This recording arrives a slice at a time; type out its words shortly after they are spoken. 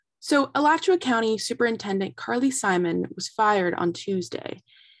So, Alachua County Superintendent Carlee Simon was fired on Tuesday.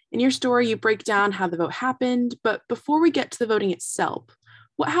 In your story, you break down how the vote happened, but before we get to the voting itself,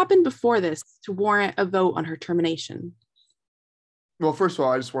 what happened before this to warrant a vote on her termination? Well, first of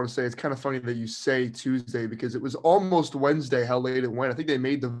all, I just want to say it's kind of funny that you say Tuesday because it was almost Wednesday how late it went. I think they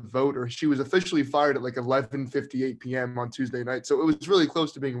made the vote, or she was officially fired at like 11:58 p.m. on Tuesday night. So it was really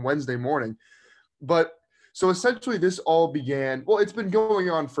close to being Wednesday morning. But so essentially this all began, well, it's been going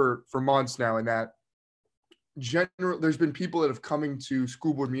on for months now, in that there's been people that have coming to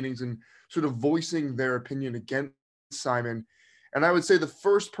school board meetings and sort of voicing their opinion against Simon. And I would say the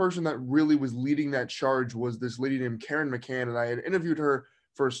first person that really was leading that charge was this lady named Karen McCann. And I had interviewed her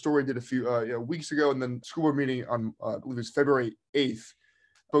for a story I did a few weeks ago. And then school board meeting on, I believe it was February 8th,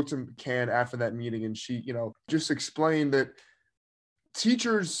 spoke to McCann after that meeting. And she, just explained that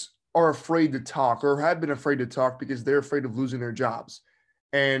teachers are afraid to talk, or have been afraid to talk, because they're afraid of losing their jobs.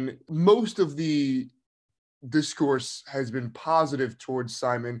 And most of the discourse has been positive towards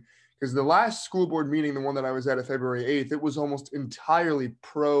Simon, because the last school board meeting, the one that I was at February 8th, it was almost entirely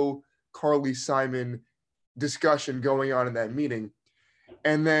pro Carlee Simon discussion going on in that meeting.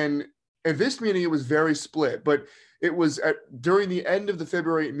 And then at this meeting, it was very split, but it was during the end of the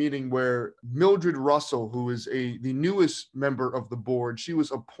February 8th meeting where Mildred Russell, who is the newest member of the board, she was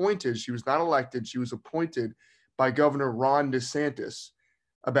appointed, she was not elected, she was appointed by Governor Ron DeSantis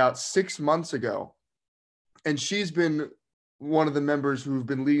about 6 months ago. And she's been one of the members who've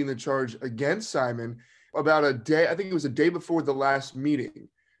been leading the charge against Simon. About a day, I think it was a day before the last meeting,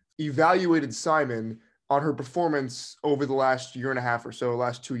 evaluated Simon on her performance over the last year and a half or so,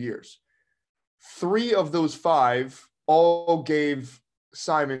 last 2 years. 3 of those 5 all gave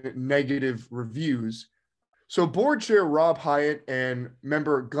Simon negative reviews. So board chair Rob Hyatt and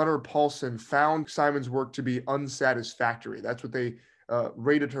member Gunnar Paulson found Simon's work to be unsatisfactory. That's what they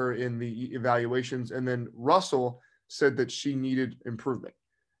rated her in the evaluations. And then Russell said that she needed improvement.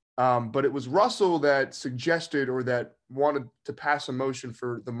 But it was Russell that suggested, or that wanted to pass a motion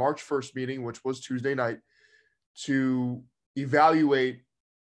for the March 1st meeting, which was Tuesday night, to evaluate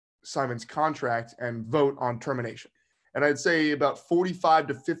Simon's contract and vote on termination. And I'd say about 45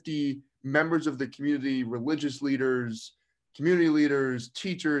 to 50 members of the community, religious leaders, community leaders,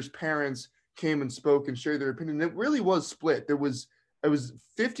 teachers, parents, came and spoke and shared their opinion. It really was split. It was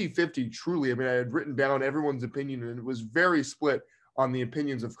 50-50, truly. I mean, I had written down everyone's opinion, and it was very split on the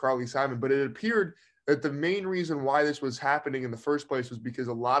opinions of Carlee Simon. But it appeared that the main reason why this was happening in the first place was because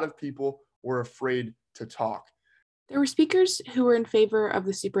a lot of people were afraid to talk. There were speakers who were in favor of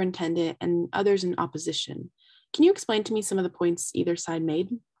the superintendent and others in opposition. Can you explain to me some of the points either side made?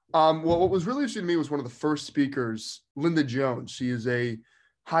 Well, what was really interesting to me was one of the first speakers, Linda Jones. She is a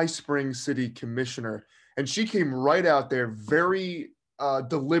High Springs City Commissioner. And she came right out there, very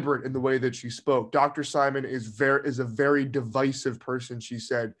deliberate in the way that she spoke. Dr. Simon is a very divisive person, she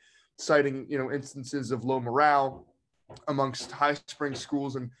said, citing instances of low morale amongst High Springs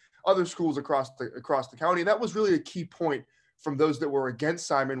schools and other schools across the county. And that was really a key point from those that were against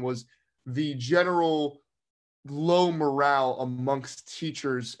Simon, was the general low morale amongst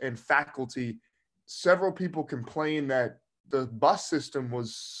teachers and faculty. Several people complained that the bus system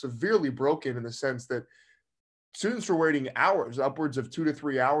was severely broken, in the sense that students were waiting hours, upwards of 2 to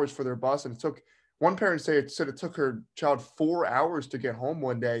 3 hours for their bus. And it took, one parent said it took her child 4 hours to get home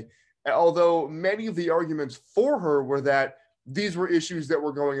one day. Although many of the arguments for her were that these were issues that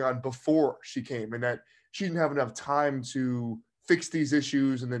were going on before she came, and that she didn't have enough time to fix these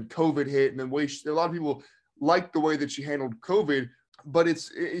issues. And then COVID hit, and then a lot of people liked the way that she handled COVID. But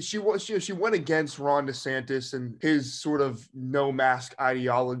she went against Ron DeSantis and his sort of no mask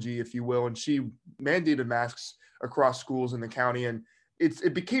ideology, if you will, and she mandated masks across schools in the county, and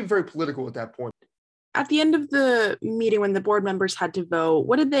it became very political at that point. At the end of the meeting, when the board members had to vote,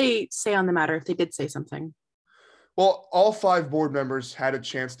 what did they say on the matter, if they did say something? Well, all 5 board members had a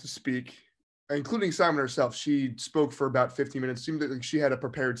chance to speak, including Simon herself. She spoke for about 15 minutes. It seemed like she had a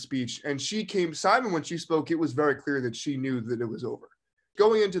prepared speech. And Simon, when she spoke, it was very clear that she knew that it was over.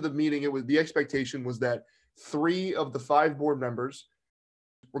 Going into the meeting, the expectation was that 3 of the 5 board members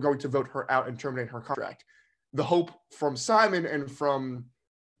were going to vote her out and terminate her contract. The hope from Simon and from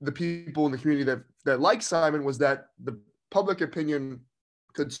the people in the community that like Simon was that the public opinion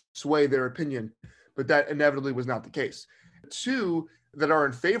could sway their opinion, but that inevitably was not the case. 2 that are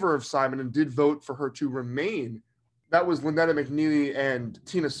in favor of Simon and did vote for her to remain, that was Lynetta McNeely and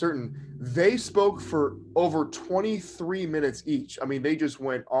Tina Certain. They spoke for over 23 minutes each. I mean, they just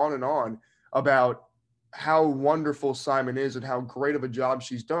went on and on about how wonderful Simon is and how great of a job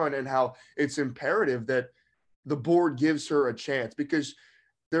she's done, and how it's imperative that the board gives her a chance, because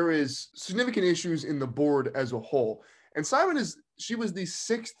there is significant issues in the board as a whole. And she was the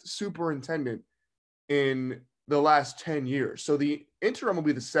 6th superintendent in the last 10 years. So the interim will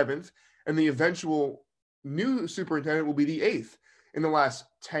be the 7th, and the eventual new superintendent will be the 8th in the last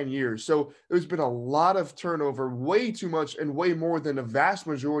 10 years. So there's been a lot of turnover, way too much, and way more than a vast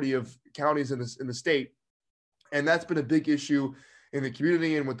majority of counties in the state. And that's been a big issue in the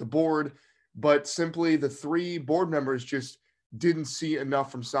community and with the board. But simply the 3 board members just didn't see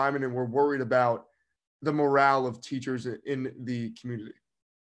enough from Simon and were worried about the morale of teachers in the community.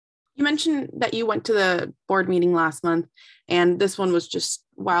 You mentioned that you went to the board meeting last month, and this one was just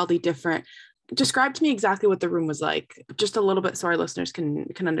wildly different. Describe to me exactly what the room was like, just a little bit so our listeners can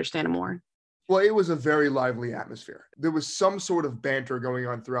understand more. Well, it was a very lively atmosphere. There was some sort of banter going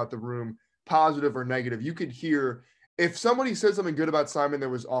on throughout the room, positive or negative. You could hear if somebody said something good about Simon, there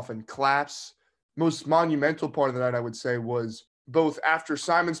was often claps. Most monumental part of the night, I would say, was both after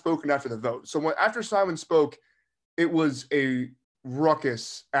Simon spoke and after the vote. So after Simon spoke, it was a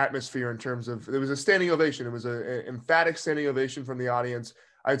ruckus atmosphere in terms of, there was a standing ovation. It was an emphatic standing ovation from the audience.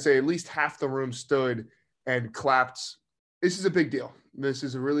 I'd say at least half the room stood and clapped. This is a big deal. This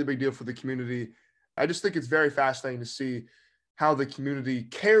is a really big deal for the community. I just think it's very fascinating to see how the community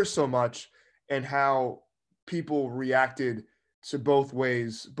cares so much and how people reacted to both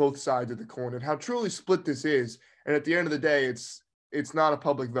ways, both sides of the coin, and how truly split this is. And at the end of the day, it's not a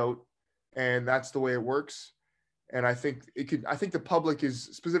public vote, and that's the way it works. And I think the public is,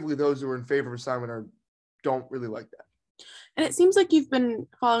 specifically those who are in favor of Simon, don't really like that. And it seems like you've been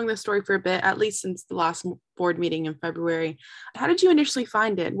following this story for a bit, at least since the last board meeting in February. How did you initially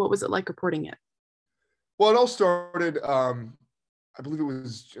find it? What was it like reporting it? Well, it all started, I believe it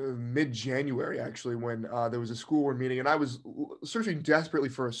was mid-January, actually, when there was a school board meeting, and I was searching desperately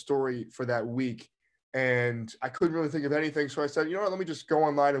for a story for that week, and I couldn't really think of anything. So I said, you know what, let me just go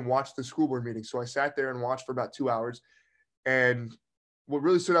online and watch the school board meeting. So I sat there and watched for about 2 hours. And what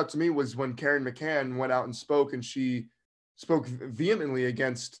really stood out to me was when Karen McCann went out and spoke, and she spoke vehemently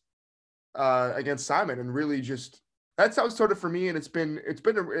against Simon, and really just, that's how it started for me. And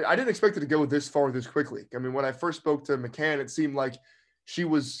I didn't expect it to go this far this quickly. I mean, when I first spoke to McCann, it seemed like she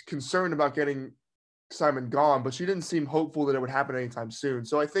was concerned about getting Simon gone, but she didn't seem hopeful that it would happen anytime soon.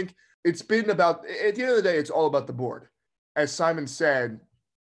 So I think it's been about, at the end of the day, it's all about the board. As Simon said,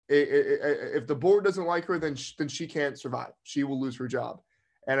 if the board doesn't like her, then she can't survive. She will lose her job.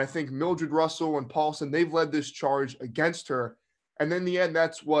 And I think Mildred Russell and Paulson, they've led this charge against her. And then in the end,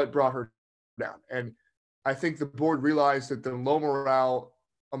 that's what brought her down. And I think the board realized that the low morale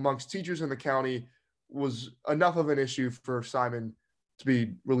amongst teachers in the county was enough of an issue for Simon to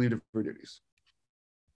be relieved of her duties.